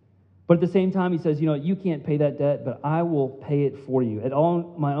 But at the same time, he says, you can't pay that debt, but I will pay it for you. At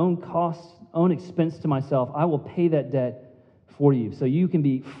all my own cost, own expense to myself, I will pay that debt for you. So you can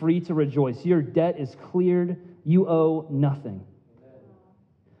be free to rejoice. Your debt is cleared. You owe nothing.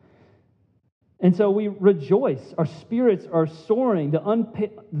 And so we rejoice. Our spirits are soaring.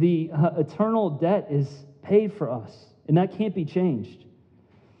 The eternal debt is paid for us, and that can't be changed.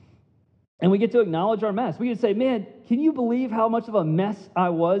 And we get to acknowledge our mess. We get to say, man, can you believe how much of a mess I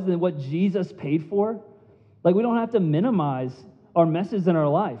was and what Jesus paid for? We don't have to minimize our messes in our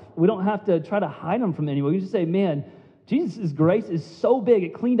life. We don't have to try to hide them from anyone. We just say, man, Jesus' grace is so big,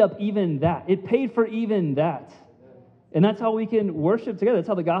 it cleaned up even that. It paid for even that. And that's how we can worship together. That's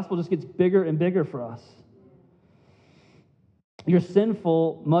how the gospel just gets bigger and bigger for us. Your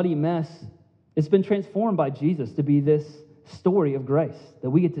sinful, muddy mess, it's been transformed by Jesus to be this story of grace that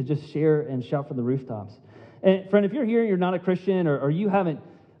we get to just share and shout from the rooftops. And friend, if you're here and you're not a Christian or you haven't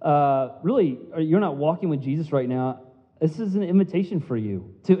you're not walking with Jesus right now, this is an invitation for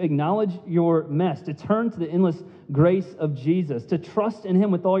you to acknowledge your mess, to turn to the endless grace of Jesus, to trust in him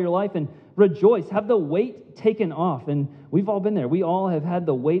with all your life and rejoice, have the weight taken off. And we've all been there. We all have had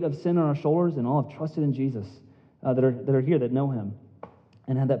the weight of sin on our shoulders and all have trusted in Jesus that are here, that know him,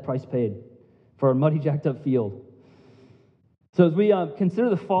 and had that price paid for our muddy, jacked up field. So as we consider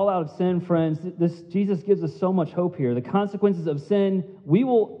the fallout of sin, friends, Jesus gives us so much hope here. The consequences of sin, we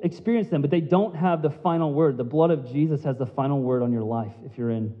will experience them, but they don't have the final word. The blood of Jesus has the final word on your life if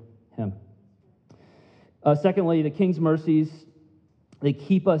you're in him. Secondly, the King's mercies, they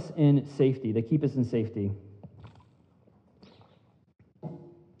keep us in safety. They keep us in safety.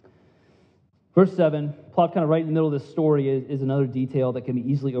 Verse 7, plot kind of right in the middle of this story is another detail that can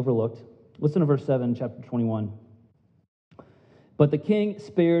be easily overlooked. Listen to verse 7, chapter 21. But the king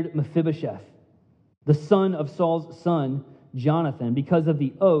spared Mephibosheth, the son of Saul's son, Jonathan, because of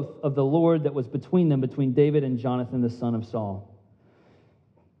the oath of the Lord that was between them, between David and Jonathan, the son of Saul.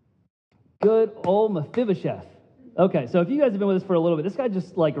 Good old Mephibosheth. Okay, so if you guys have been with us for a little bit, this guy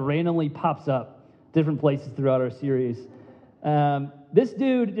just randomly pops up different places throughout our series. This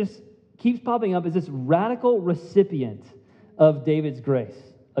dude just keeps popping up as this radical recipient of David's grace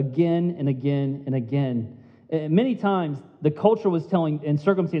again and again and again. And many times, the culture was telling, and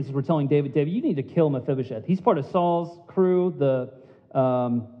circumstances were telling David, you need to kill Mephibosheth. He's part of Saul's crew, the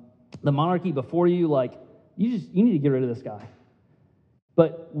monarchy before you. You need to get rid of this guy.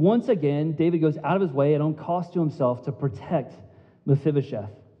 But once again, David goes out of his way at own cost to himself to protect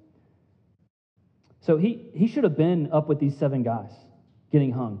Mephibosheth. So he should have been up with these 7 guys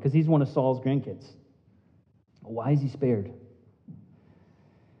getting hung because he's one of Saul's grandkids. Why is he spared?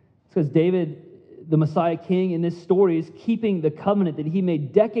 It's because David, the Messiah King in this story, is keeping the covenant that he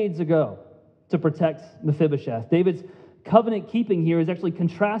made decades ago to protect Mephibosheth. David's covenant keeping here is actually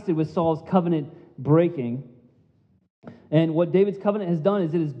contrasted with Saul's covenant breaking. And what David's covenant has done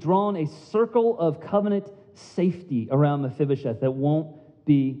is it has drawn a circle of covenant safety around Mephibosheth that won't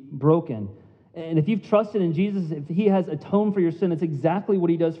be broken. And if you've trusted in Jesus, if he has atoned for your sin, it's exactly what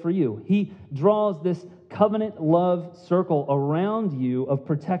he does for you. He draws this covenant love circle around you of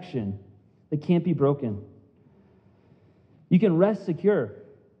protection that can't be broken. You can rest secure.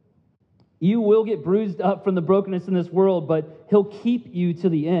 You will get bruised up from the brokenness in this world, but he'll keep you to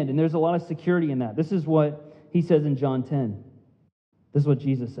the end. And there's a lot of security in that. This is what he says in John 10. This is what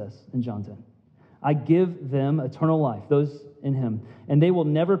Jesus says in John 10. I give them eternal life, those in him, and they will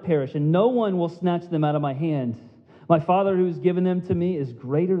never perish, and no one will snatch them out of my hand. My Father who has given them to me is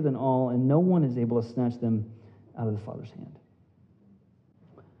greater than all, and no one is able to snatch them out of the Father's hand.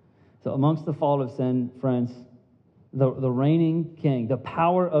 So amongst the fault of sin, friends, the reigning king, the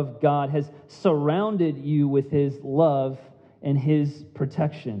power of God has surrounded you with his love and his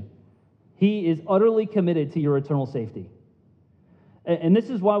protection. He is utterly committed to your eternal safety. And this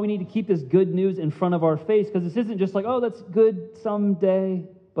is why we need to keep this good news in front of our face, because this isn't just like, oh, that's good someday,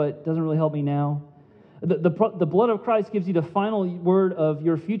 but doesn't really help me now. The blood of Christ gives you the final word of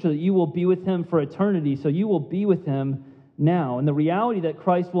your future, that you will be with him for eternity, so you will be with him now. And the reality that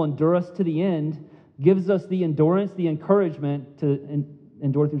Christ will endure us to the end gives us the endurance, the encouragement to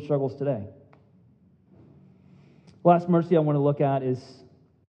endure through struggles today. Last mercy I want to look at is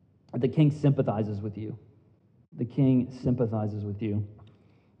the king sympathizes with you. The king sympathizes with you.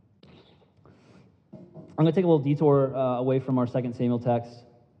 I'm going to take a little detour away from our 2 Samuel text.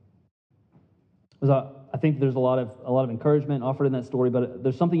 I think there's a lot of encouragement offered in that story, but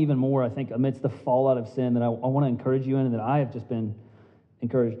there's something even more, I think, amidst the fallout of sin that I want to encourage you in and that I have just been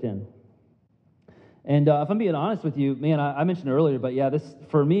encouraged in. And if I'm being honest with you, man, I mentioned earlier, but yeah, this,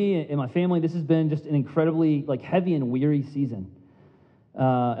 for me and my family, this has been just an incredibly heavy and weary season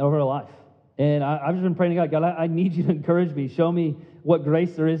over our life. And I've just been praying to God, I need you to encourage me. Show me what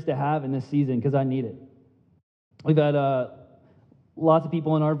grace there is to have in this season, because I need it. We've had lots of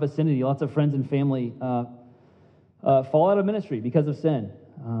people in our vicinity, lots of friends and family fall out of ministry because of sin.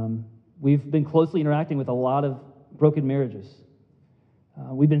 We've been closely interacting with a lot of broken marriages.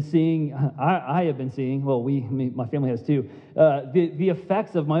 We've been seeing, I have been seeing, well, my family has too, the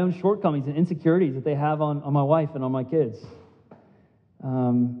effects of my own shortcomings and insecurities that they have on my wife and on my kids.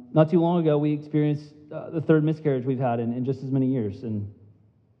 Not too long ago, we experienced the third miscarriage we've had in just as many years. And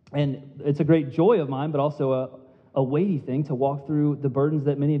it's a great joy of mine, but also a weighty thing to walk through the burdens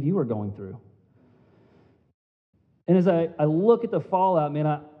that many of you are going through. And as I look at the fallout,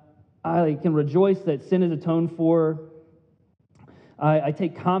 man, I can rejoice that sin is atoned for. I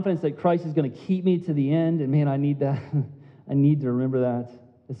take confidence that Christ is going to keep me to the end, and man, I need that. I need to remember that.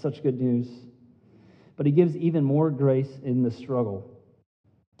 It's such good news. But he gives even more grace in the struggle.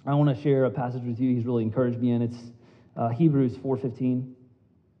 I want to share a passage with you he's really encouraged me in. It's Hebrews 4:15.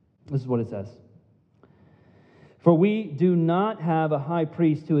 This is what it says. For we do not have a high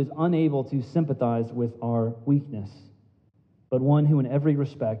priest who is unable to sympathize with our weakness, but one who in every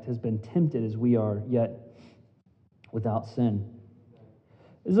respect has been tempted as we are, yet without sin.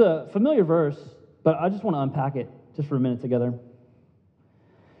 This is a familiar verse, but I just want to unpack it just for a minute together.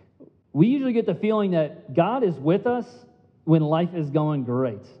 We usually get the feeling that God is with us when life is going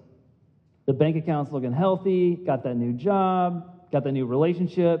great. The bank account's looking healthy, got that new job, got that new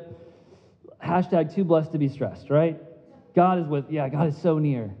relationship. Hashtag too blessed to be stressed, right? God is so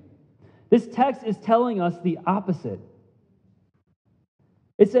near. This text is telling us the opposite.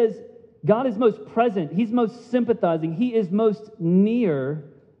 It says God is most present. He's most sympathizing. He is most near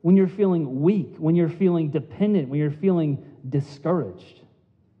when you're feeling weak, when you're feeling dependent, when you're feeling discouraged.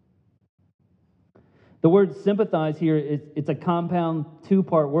 The word sympathize here, it's a compound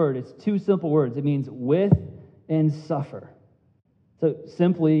two-part word. It's two simple words. It means with and suffer. So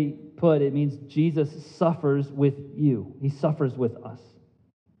simply put, it means Jesus suffers with you. He suffers with us.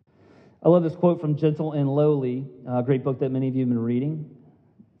 I love this quote from Gentle and Lowly, a great book that many of you have been reading.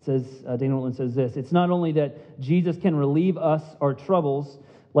 It says, Dane Ortlund says this, it's not only that Jesus can relieve us our troubles,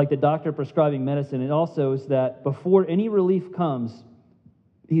 like the doctor prescribing medicine, it also is that before any relief comes,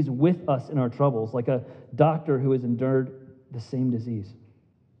 he's with us in our troubles, like a doctor who has endured the same disease.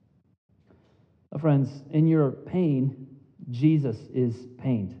 Friends, in your pain, Jesus is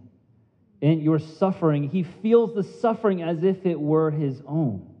pained. In your suffering, he feels the suffering as if it were his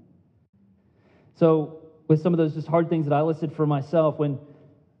own. So, with some of those just hard things that I listed for myself, when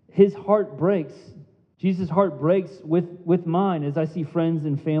his heart breaks, Jesus' heart breaks with mine as I see friends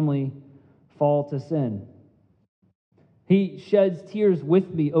and family fall to sin. He sheds tears with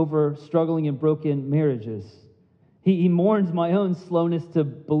me over struggling and broken marriages. He mourns my own slowness to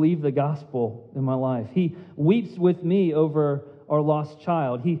believe the gospel in my life. He weeps with me over our lost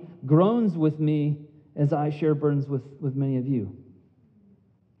child. He groans with me as I share burdens with many of you.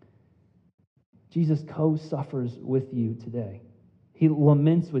 Jesus co-suffers with you today. He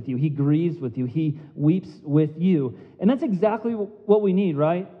laments with you. He grieves with you. He weeps with you. And that's exactly what we need,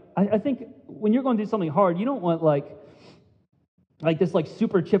 right? I think when you're going through something hard, you don't want like this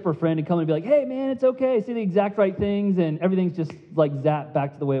super chipper friend to come and be like, hey, man, it's okay. Say the exact right things and everything's just like zapped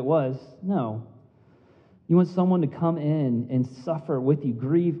back to the way it was. No. You want someone to come in and suffer with you,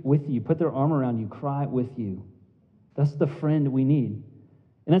 grieve with you, put their arm around you, cry with you. That's the friend we need.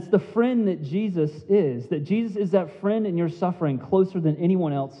 And that's the friend that Jesus is that friend in your suffering closer than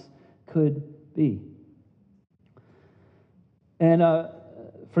anyone else could be. And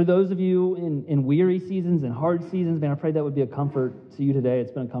for those of you in weary seasons and hard seasons, man, I pray that would be a comfort to you today.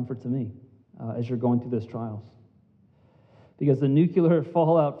 It's been a comfort to me as you're going through those trials. Because the nuclear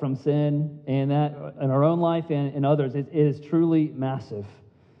fallout from sin and that in our own life and in others, it is truly massive.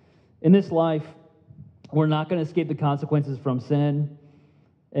 In this life, we're not going to escape the consequences from sin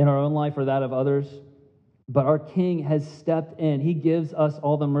in our own life or that of others. But our King has stepped in. He gives us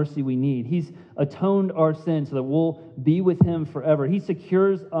all the mercy we need. He's atoned our sin so that we'll be with him forever. He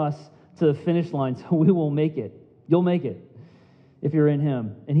secures us to the finish line so we will make it. You'll make it if you're in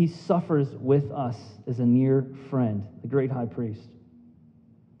him. And he suffers with us as a near friend, the great high priest.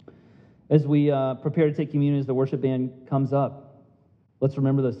 As we prepare to take communion, as the worship band comes up, let's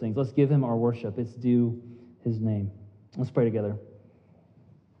remember those things. Let's give him our worship. It's due his name. Let's pray together.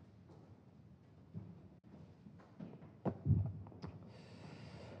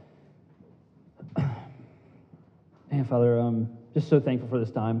 Man, Father, I'm just so thankful for this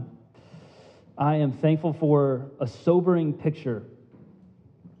time. I am thankful for a sobering picture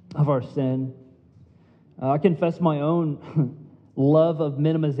of our sin. I confess my own love of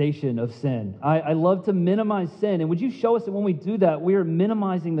minimization of sin. I love to minimize sin. And would you show us that when we do that, we are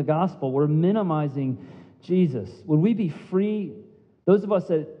minimizing the gospel. We're minimizing Jesus. Would we be free, those of us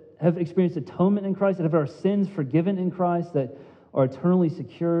that have experienced atonement in Christ, that have our sins forgiven in Christ, that are eternally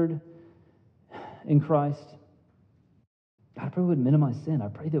secured in Christ? God, I pray we would minimize sin. I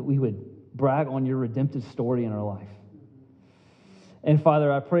pray that we would brag on your redemptive story in our life. And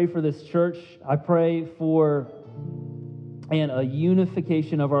Father, I pray for this church. I pray for a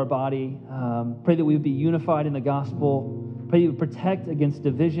unification of our body. Pray that we would be unified in the gospel. Pray you would protect against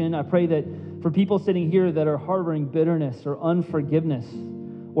division. I pray that for people sitting here that are harboring bitterness or unforgiveness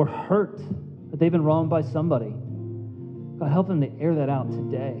or hurt, that they've been wronged by somebody, God, help them to air that out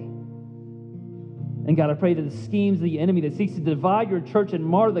today. And God, I pray that the schemes of the enemy that seeks to divide your church and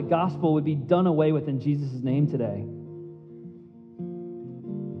mar the gospel would be done away with in Jesus' name today.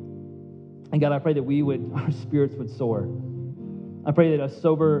 And God, I pray that our spirits would soar. I pray that a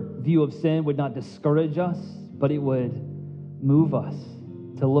sober view of sin would not discourage us, but it would move us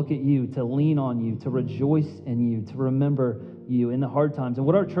to look at you, to lean on you, to rejoice in you, to remember you in the hard times. And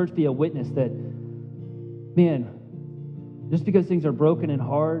would our church be a witness that, man, just because things are broken and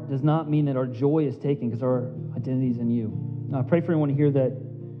hard does not mean that our joy is taken, because our identity is in you. Now, I pray for anyone here that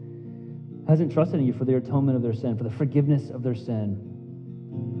hasn't trusted in you for the atonement of their sin, for the forgiveness of their sin.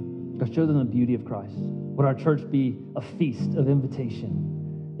 God, show them the beauty of Christ. Would our church be a feast of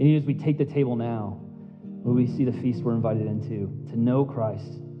invitation? And even as we take the table now, would we see the feast we're invited into, to know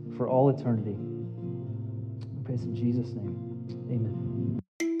Christ for all eternity? I pray this in Jesus' name. Amen.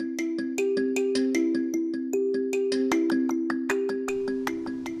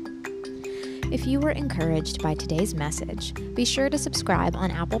 If you were encouraged by today's message, be sure to subscribe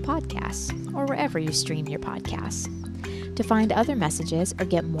on Apple Podcasts or wherever you stream your podcasts. To find other messages or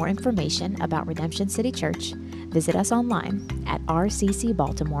get more information about Redemption City Church, visit us online at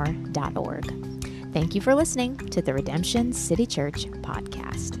rccbaltimore.org. Thank you for listening to the Redemption City Church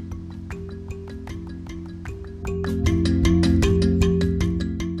podcast.